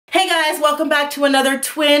guys, welcome back to another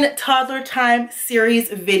Twin Toddler Time series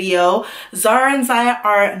video. Zara and Ziya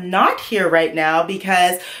are not here right now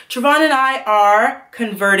because Trevon and I are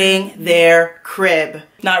converting their crib.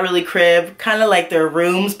 Not really crib, kind of like their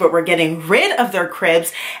rooms, but we're getting rid of their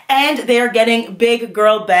cribs and they're getting big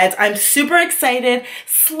girl beds. I'm super excited,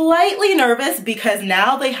 slightly nervous because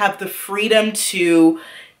now they have the freedom to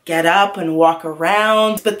get up and walk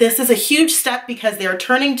around, but this is a huge step because they are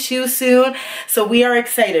turning 2 soon, so we are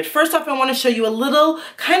excited. First off, I want to show you a little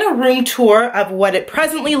kind of room tour of what it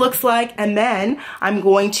presently looks like, and then I'm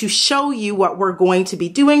going to show you what we're going to be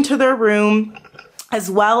doing to their room, as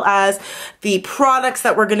well as the products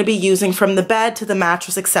that we're going to be using, from the bed to the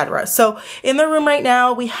mattress, etc. So in the room right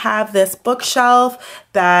now, we have this bookshelf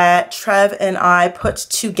that Trev and I put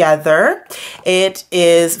together. It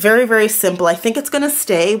is very, very simple. I think it's going to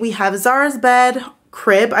stay. We have Zara's bed,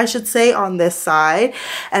 crib, I should say, on this side.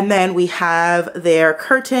 And then we have their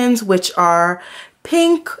curtains, which are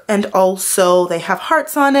pink, and also they have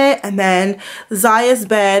hearts on it, and then Ziya's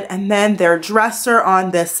bed, and then their dresser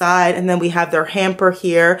on this side, and then we have their hamper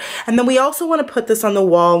here. And then we also want to put this on the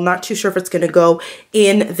wall. Not too sure if it's going to go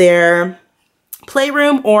in their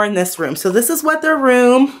playroom or in this room. So this is what their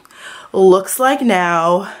room looks like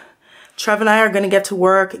now. Trev and I are going to get to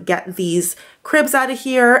work, get these cribs out of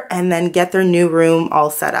here, and then get their new room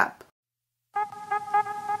all set up.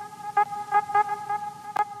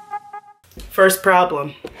 First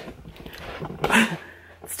problem.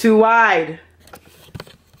 It's too wide.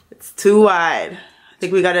 It's too wide. I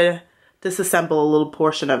think we gotta disassemble a little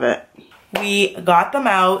portion of it. We got them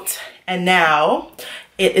out, and now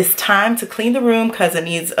it is time to clean the room because it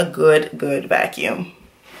needs a good vacuum.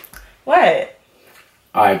 What?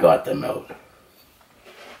 I got them out.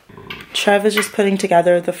 Trev is just putting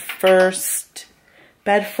together the first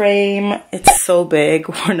bed frame. It's so big,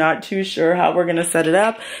 we're not too sure how we're gonna set it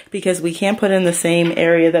up because we can't put in the same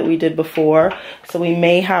area that we did before. So we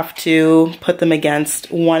may have to put them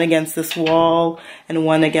one against this wall and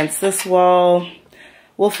one against this wall.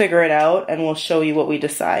 We'll figure it out and we'll show you what we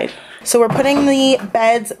decide. So we're putting the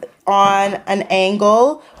beds on an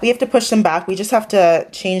angle. We have to push them back. We just have to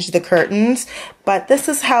change the curtains, but this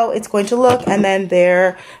is how it's going to look. And then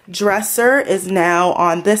their dresser is now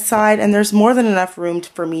on this side, and there's more than enough room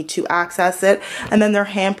for me to access it. And then their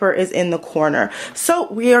hamper is in the corner.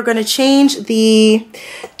 So we are going to change the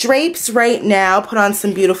drapes right now, put on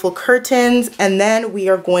some beautiful curtains, and then we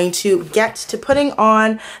are going to get to putting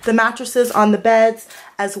on the mattresses on the beds,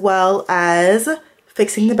 as well as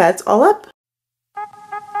fixing the beds all up.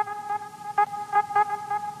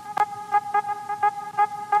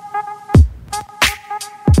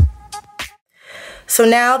 So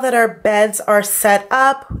now that our beds are set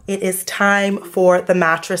up, it is time for the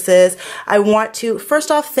mattresses. I want to first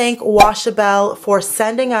off thank Washabelle for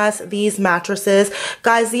sending us these mattresses.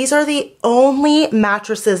 Guys, these are the only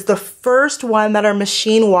mattresses, the first one, that are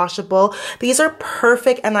machine washable. These are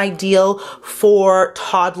perfect and ideal for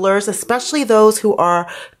toddlers, especially those who are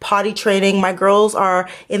potty training. My girls are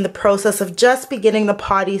in the process of just beginning the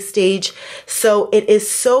potty stage, so it is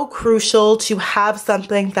so crucial to have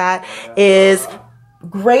something that is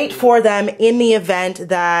great for them in the event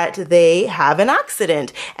that they have an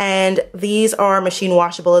accident. And these are machine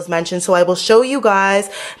washable, as mentioned. So I will show you guys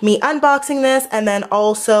me unboxing this and then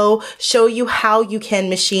also show you how you can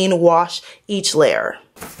machine wash each layer.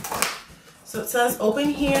 So it says open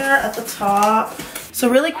here at the top. So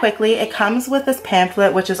really quickly, it comes with this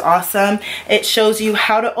pamphlet, which is awesome. It shows you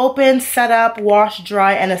how to open, set up, wash,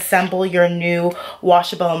 dry, and assemble your new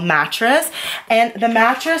Washabelle mattress. And the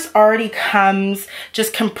mattress already comes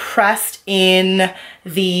just compressed in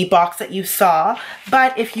the box that you saw.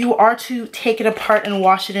 But if you are to take it apart and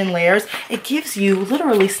wash it in layers, it gives you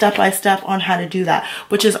literally step-by-step on how to do that,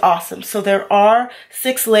 which is awesome. So there are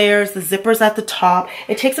 6 layers, the zipper's at the top.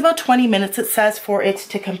 It takes about 20 minutes, it says, for it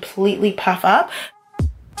to completely puff up.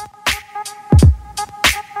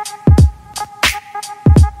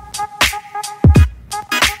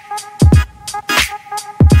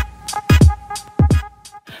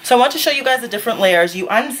 So I want to show you guys the different layers. You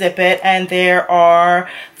unzip it, and there are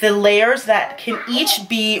the layers that can each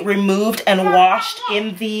be removed and washed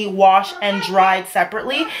in the wash and dried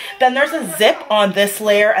separately. Then there's a zip on this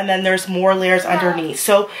layer, and then there's more layers underneath.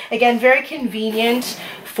 So again, very convenient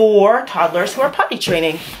for toddlers who are potty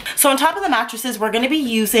training. So on top of the mattresses, we're going to be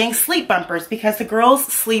using sleep bumpers because the girls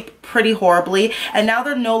sleep pretty horribly and now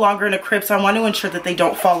they're no longer in a crib, so I want to ensure that they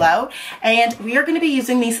don't fall out. And we are going to be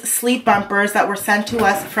using these sleep bumpers that were sent to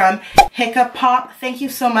us from Hiccup Pop. Thank you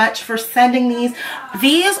so much for sending these.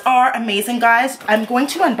 These are amazing, guys. I'm going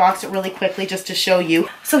to unbox it really quickly just to show you.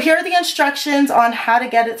 So here are the instructions on how to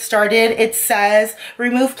get it started. It says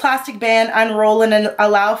remove plastic band, unroll and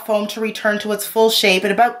allow foam to return to its full shape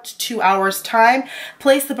in about 2 hours time.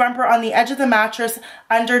 Place the bumper on the edge of the mattress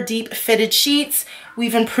under deep fitted sheets.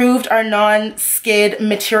 We've improved our non-skid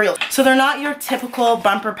material. So they're not your typical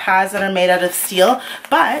bumper pads that are made out of steel,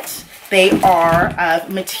 but they are of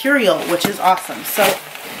material, which is awesome. So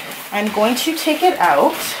I'm going to take it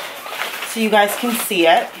out so you guys can see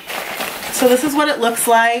it. So this is what it looks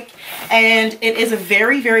like, and it is a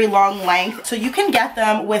very, very long length. So you can get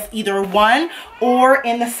them with either one or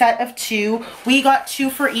in the set of two. We got 2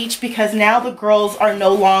 for each because now the girls are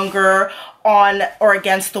no longer on or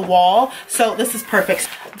against the wall, so this is perfect.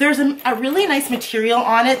 There's a really nice material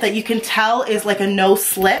on it that you can tell is like a no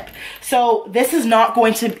slip, so this is not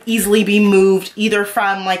going to easily be moved either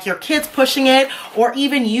from like your kids pushing it or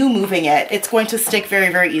even you moving it. It's going to stick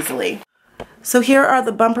very, very easily. So here are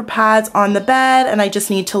the bumper pads on the bed, and I just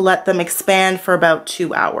need to let them expand for about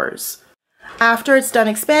 2 hours. After it's done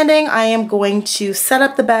expanding, I am going to set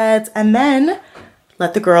up the beds and then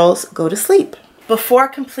let the girls go to sleep. Before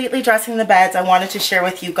completely dressing the beds, I wanted to share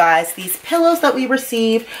with you guys these pillows that we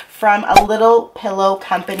received from a little pillow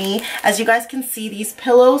company. As you guys can see, these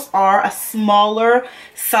pillows are a smaller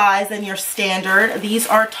size than your standard. These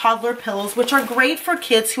are toddler pillows, which are great for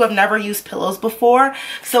kids who have never used pillows before.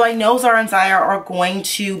 So I know Zara and Ziya are going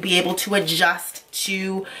to be able to adjust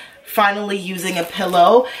to finally using a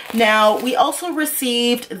pillow. Now, we also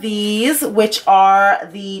received these, which are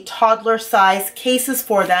the toddler size cases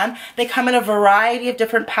for them. They come in a variety of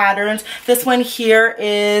different patterns. This one here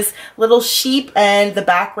is little sheep and the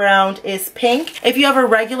background is pink. If you have a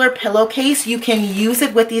regular pillowcase, you can use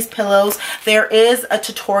it with these pillows. There is a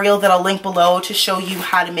tutorial that I'll link below to show you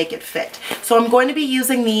how to make it fit. So I'm going to be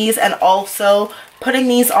using these and also putting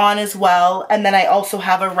these on as well, and then I also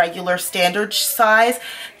have a regular standard size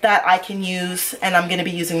that I can use, and I'm going to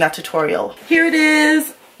be using that tutorial. Here it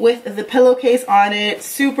is with the pillowcase on it.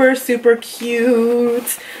 Super, super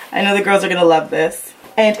cute. I know the girls are going to love this.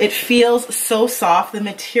 And it feels so soft. The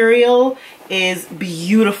material is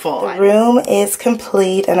beautiful. The room is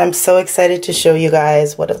complete, and I'm so excited to show you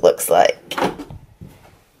guys what it looks like.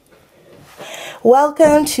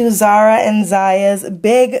 Welcome to Zara and Ziya's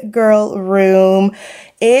big girl room.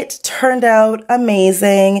 It turned out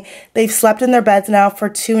amazing. They've slept in their beds now for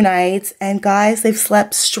 2 nights, and guys, they've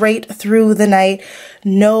slept straight through the night.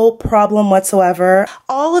 No problem whatsoever.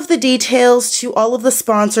 All of the details to all of the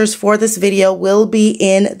sponsors for this video will be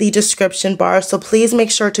in the description bar, so please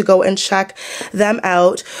make sure to go and check them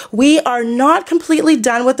out. We are not completely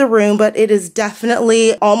done with the room, but it is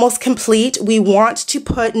definitely almost complete. We want to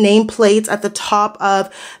put nameplates at the top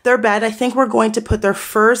of their bed. I think we're going to put their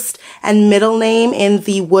first and middle name in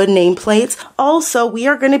the wood nameplates. Also, we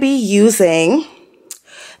are going to be using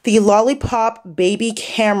the Lollipop baby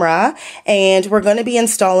camera, and we're going to be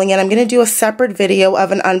installing it. I'm going to do a separate video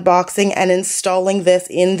of an unboxing and installing this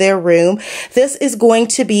in their room. This is going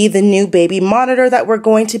to be the new baby monitor that we're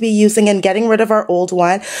going to be using and getting rid of our old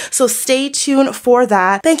one. So stay tuned for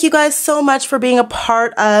that. Thank you guys so much for being a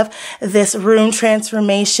part of this room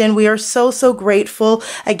transformation. We are so, so grateful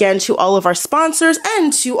again to all of our sponsors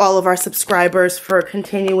and to all of our subscribers for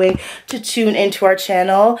continuing to tune into our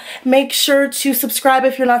channel. Make sure to subscribe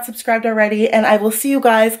if you're not subscribed already, and I will see you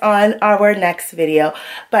guys on our next video.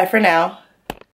 Bye for now.